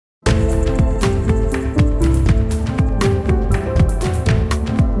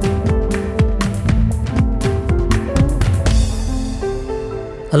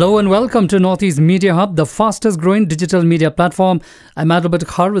Hello and welcome to Northeast Media Hub, the fastest growing digital media platform. I'm Adalbert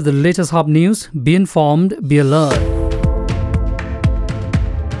Khar with the latest Hub news. Be informed, be alert.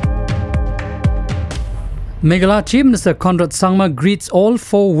 Meghalaya Chief Minister Conrad Sangma greets all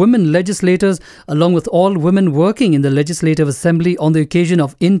 4 women legislators along with all women working in the Legislative Assembly on the occasion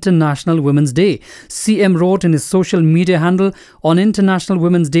of International Women's Day. CM wrote in his social media handle, "On International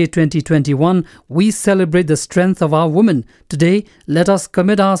Women's Day 2021, we celebrate the strength of our women. Today, let us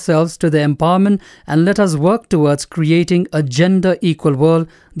commit ourselves to their empowerment and let us work towards creating a gender-equal world,"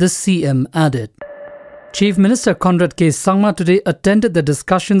 the CM added. Chief Minister Conrad K. Sangma today attended the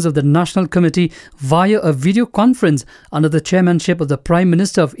discussions of the National Committee via a video conference under the chairmanship of the Prime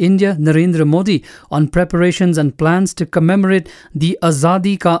Minister of India, Narendra Modi, on preparations and plans to commemorate the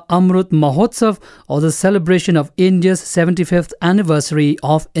Azadi Ka Amrut Mahotsav, or the celebration of India's 75th anniversary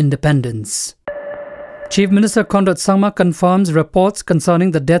of independence. Chief Minister Conrad Sangma confirms reports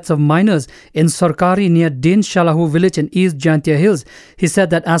concerning the deaths of miners in Sarkari near Din Shalahu village in East Jaintia Hills. He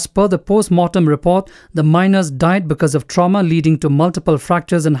said that as per the post-mortem report, the miners died because of trauma leading to multiple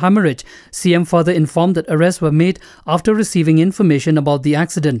fractures and hemorrhage. CM further informed that arrests were made after receiving information about the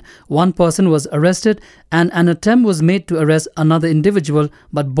accident. One person was arrested and an attempt was made to arrest another individual,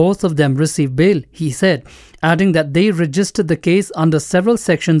 but both of them received bail, he said, adding that they registered the case under several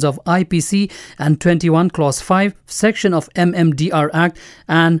sections of IPC and 21 Clause 5 section of MMDR Act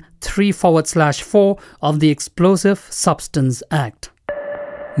and 3/4 of the Explosive Substance Act.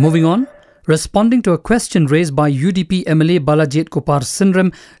 Moving on. Responding to a question raised by UDP MLA Balajit Kupar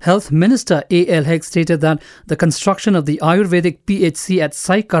Sindram, Health Minister A.L. Hegg stated that the construction of the Ayurvedic PHC at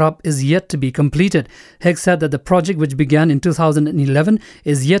Sai Karab is yet to be completed. Hegg said that the project, which began in 2011,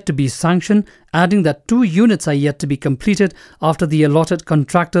 is yet to be sanctioned, adding that 2 units are yet to be completed after the allotted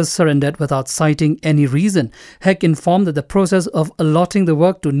contractors surrendered without citing any reason. Hegg informed that the process of allotting the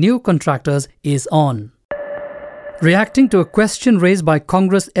work to new contractors is on. Reacting to a question raised by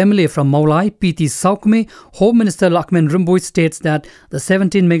Congress MLA from Maulai, P.T. Saukme, Home Minister Lakmin Rimboy states that the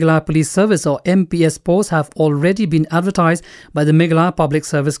 17 Meghalaya Police Service or MPS posts have already been advertised by the Meghalaya Public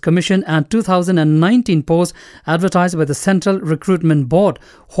Service Commission and 2019 posts advertised by the Central Recruitment Board.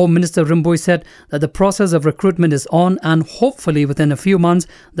 Home Minister Rimboy said that the process of recruitment is on and hopefully within a few months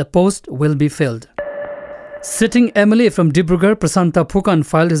the post will be filled. Sitting MLA from Dibrugarh, Prasanta Phukan,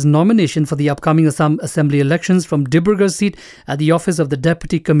 filed his nomination for the upcoming Assam Assembly elections from Dibrugarh seat at the office of the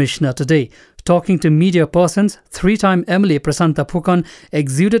Deputy Commissioner today. Talking to media persons, 3-time MLA Prasanta Phukan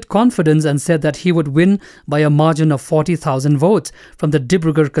exuded confidence and said that he would win by a margin of 40,000 votes from the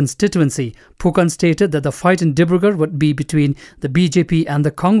Dibrugarh constituency. Phukan stated that the fight in Dibrugarh would be between the BJP and the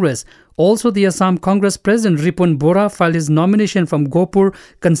Congress. Also, the Assam Congress President Ripun Bora filed his nomination from Gopur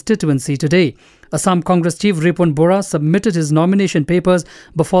constituency today. Assam Congress Chief Ripun Bora submitted his nomination papers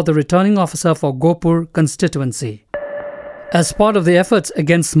before the returning officer for Gopur constituency. As part of the efforts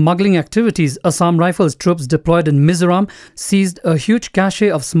against smuggling activities, Assam Rifles troops deployed in Mizoram seized a huge cache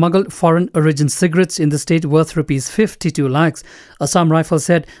of smuggled foreign origin cigarettes in the state worth Rs 52 lakhs. Assam Rifles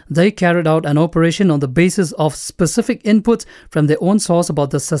said they carried out an operation on the basis of specific inputs from their own source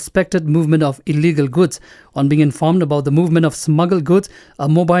about the suspected movement of illegal goods. On being informed about the movement of smuggled goods, a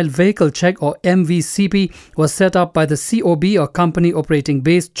mobile vehicle check or MVCP was set up by the COB or company operating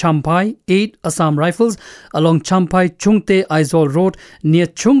base Champai 8 Assam Rifles along Champai Chungte Aizawl Road near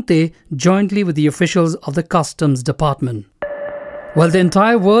Chungte jointly with the officials of the Customs Department. While the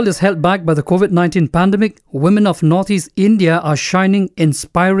entire world is held back by the COVID-19 pandemic, women of Northeast India are shining,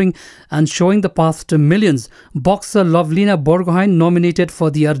 inspiring and showing the path to millions. Boxer Lovelina Borgohain nominated for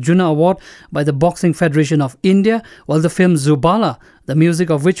the Arjuna Award by the Boxing Federation of India, while the film Zubala, the music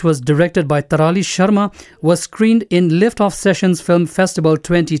of which was directed by Tarali Sharma, was screened in Liftoff Sessions Film Festival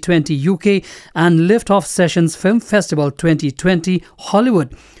 2020 UK and Liftoff Sessions Film Festival 2020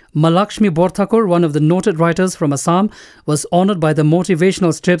 Hollywood. Malakshmi Borthakur, one of the noted writers from Assam, was honoured by the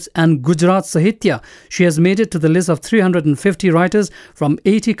Motivational Strips and Gujarat Sahitya. She has made it to the list of 350 writers from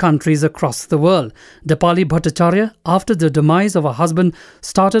 80 countries across the world. Dipali Bhattacharya, after the demise of her husband,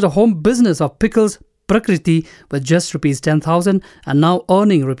 started a home business of pickles, Prakriti, with just Rs 10,000 and now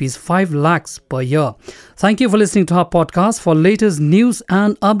earning Rs 5 lakhs per year. Thank you for listening to our podcast. For latest news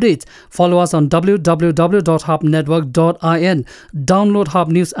and updates, follow us on www.hubnetwork.in. Download Hub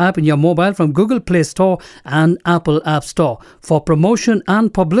News app in your mobile from Google Play Store and Apple App Store. For promotion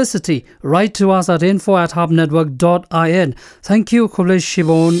and publicity, write to us at info@hubnetwork.in. Thank you, Kulesh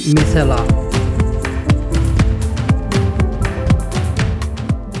Shibon Mithela.